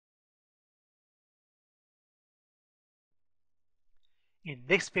In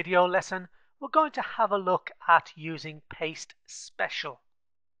this video lesson, we're going to have a look at using paste special.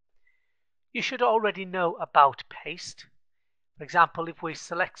 You should already know about paste. For example, if we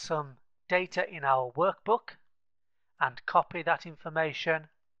select some data in our workbook and copy that information,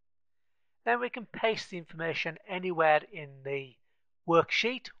 then we can paste the information anywhere in the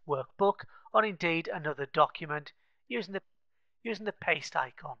worksheet, workbook, or indeed another document using the paste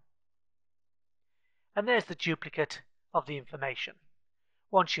icon. And there's the duplicate of the information.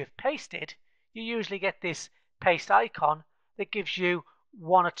 Once you've pasted, you usually get this paste icon that gives you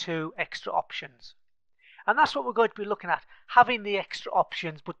one or two extra options. And that's what we're going to be looking at, having the extra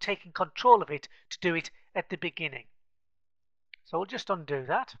options but taking control of it to do it at the beginning. So we'll just undo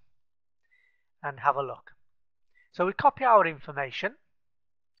that and have a look. So we copy our information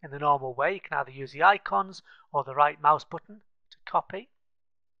in the normal way. You can either use the icons or the right mouse button to copy.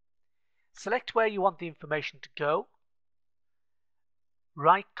 Select where you want the information to go.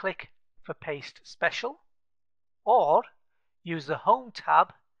 Right click for paste special, or use the home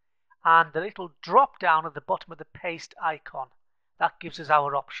tab and the little drop down at the bottom of the paste icon. That gives us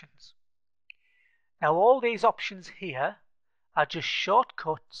our options. Now all these options here are just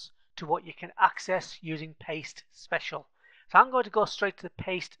shortcuts to what you can access using paste special. So I'm going to go straight to the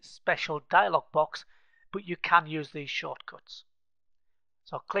paste special dialog box, but you can use these shortcuts.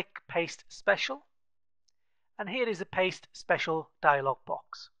 So click paste special. And here is the paste special dialog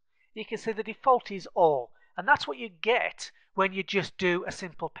box. You can see the default is all, and that's what you get when you just do a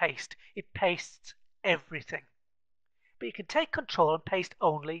simple paste. It pastes everything. But you can take control and paste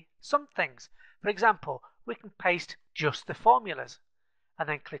only some things. For example, we can paste just the formulas and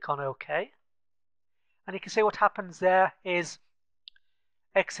then click on OK. And you can see what happens there is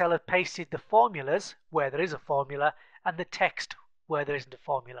Excel has pasted the formulas where there is a formula and the text where there isn't a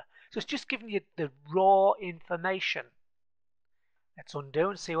formula. So it's just giving you the raw information. Let's undo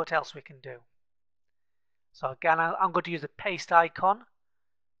and see what else we can do. So again, I'm going to use the paste icon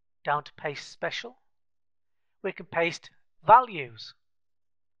down to paste special. We can paste values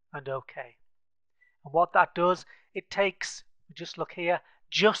and OK. And what that does, it takes, just look here,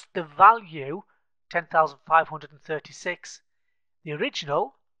 just the value 10,536. The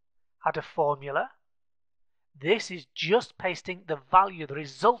original had a formula. This is just pasting the value, the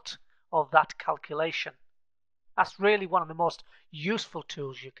result of that calculation. That's really one of the most useful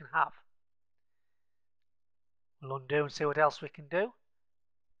tools you can have. We'll undo and see what else we can do.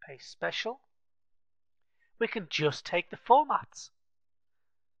 Paste special. We can just take the formats.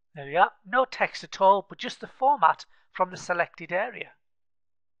 There we are. No text at all, but just the format from the selected area.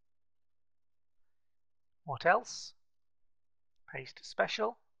 What else? Paste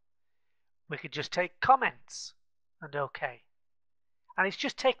special. We could just take comments and OK. And it's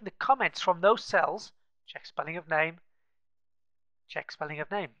just taking the comments from those cells, check spelling of name, check spelling of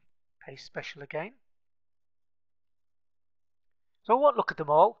name, paste special again. So we won't look at them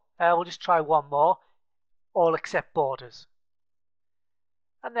all, we'll just try one more, all except borders.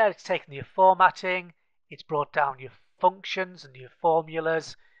 And there it's taken your formatting, it's brought down your functions and your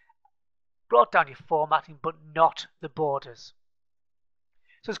formulas, brought down your formatting but not the borders.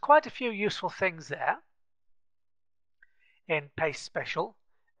 So there's quite a few useful things there in paste special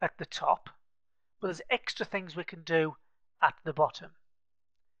at the top, but there's extra things we can do at the bottom.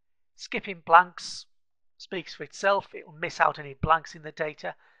 Skipping blanks speaks for itself. It will miss out any blanks in the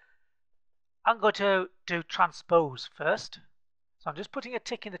data. I'm going to do transpose first. So I'm just putting a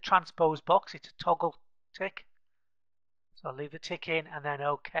tick in the transpose box. It's a toggle tick. So I'll leave the tick in and then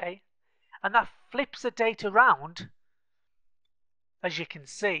OK. And that flips the data around. As you can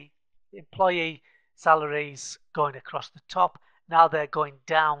see, the employee salaries going across the top, now they're going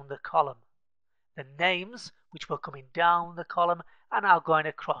down the column. The names, which were coming down the column, are now going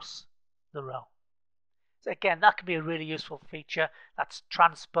across the row. So again, that can be a really useful feature. That's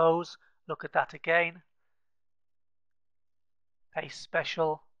transpose. Look at that again. Paste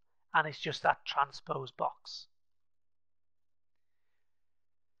special, and it's just that transpose box.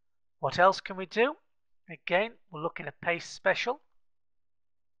 What else can we do? Again, we're looking at paste special.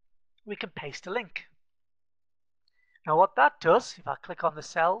 We can paste a link. Now what that does, if I click on the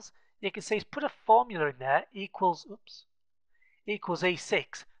cells, you can see it's put a formula in there, equals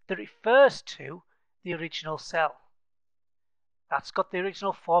E6, that refers to the original cell. That's got the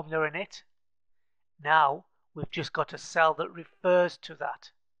original formula in it. Now we've just got a cell that refers to that.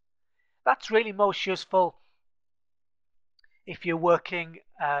 That's really most useful if you're working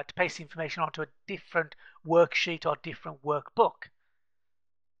to paste information onto a different worksheet or different workbook.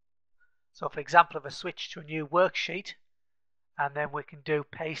 So for example, if I switch to a new worksheet, and then we can do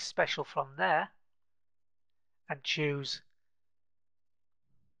paste special from there and choose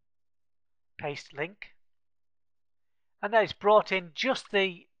paste link, and then it's brought in just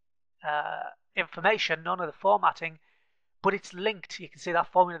the information, none of the formatting, but it's linked. You can see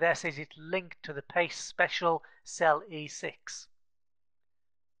that formula there says it's linked to the paste special cell E6.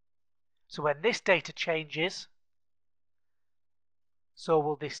 So when this data changes, so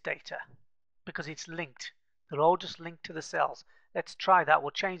will this data, because it's linked. They're all just linked to the cells. Let's try that.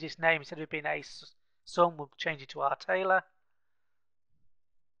 We'll change this name. Instead of being a sum, we'll change it to R Taylor.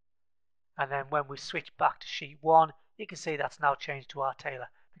 And then when we switch back to sheet 1, you can see that's now changed to R Taylor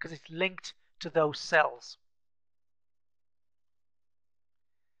because it's linked to those cells.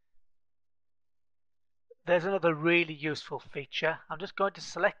 There's another really useful feature. I'm just going to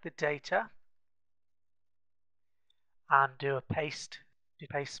select the data and do a paste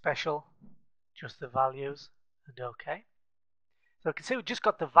special, just the values, and OK. So you can see we've just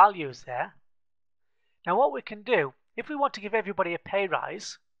got the values there. Now what we can do, if we want to give everybody a pay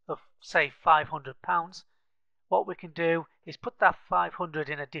rise of say £500, what we can do is put that 500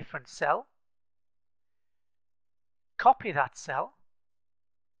 in a different cell, copy that cell,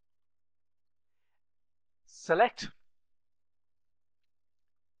 select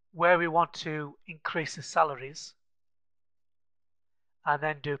where we want to increase the salaries, and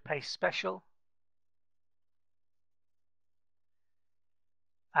then do paste special.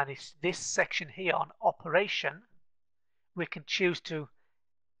 And it's this section here on operation. We can choose to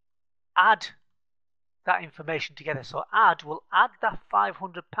add that information together. So add will add that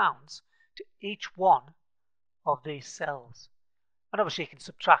 £500 to each one of these cells. And obviously you can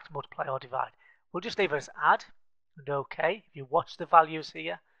subtract, multiply or divide. We'll just leave it as add and OK. If you watch the values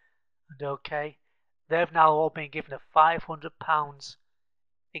here and OK, they've now all been given a £500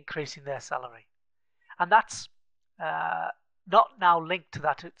 increase in their salary. And that's not now linked to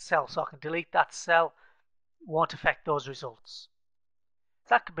that cell, so I can delete that cell. Won't affect those results.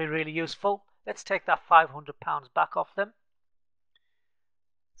 That can be really useful. Let's take that £500 back off them.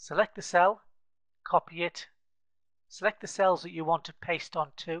 Select the cell, copy it, select the cells that you want to paste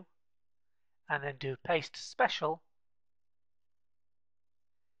onto, and then do paste special,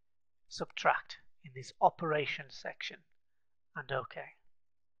 subtract in this operation section, and OK.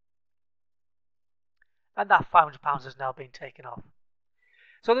 And that £500 has now been taken off.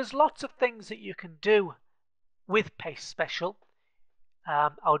 So there's lots of things that you can do with paste special.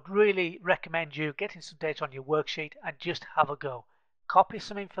 I would really recommend you getting some data on your worksheet and just have a go. Copy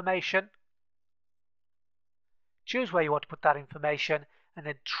some information, choose where you want to put that information, and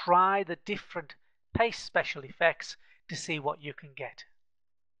then try the different paste special effects to see what you can get.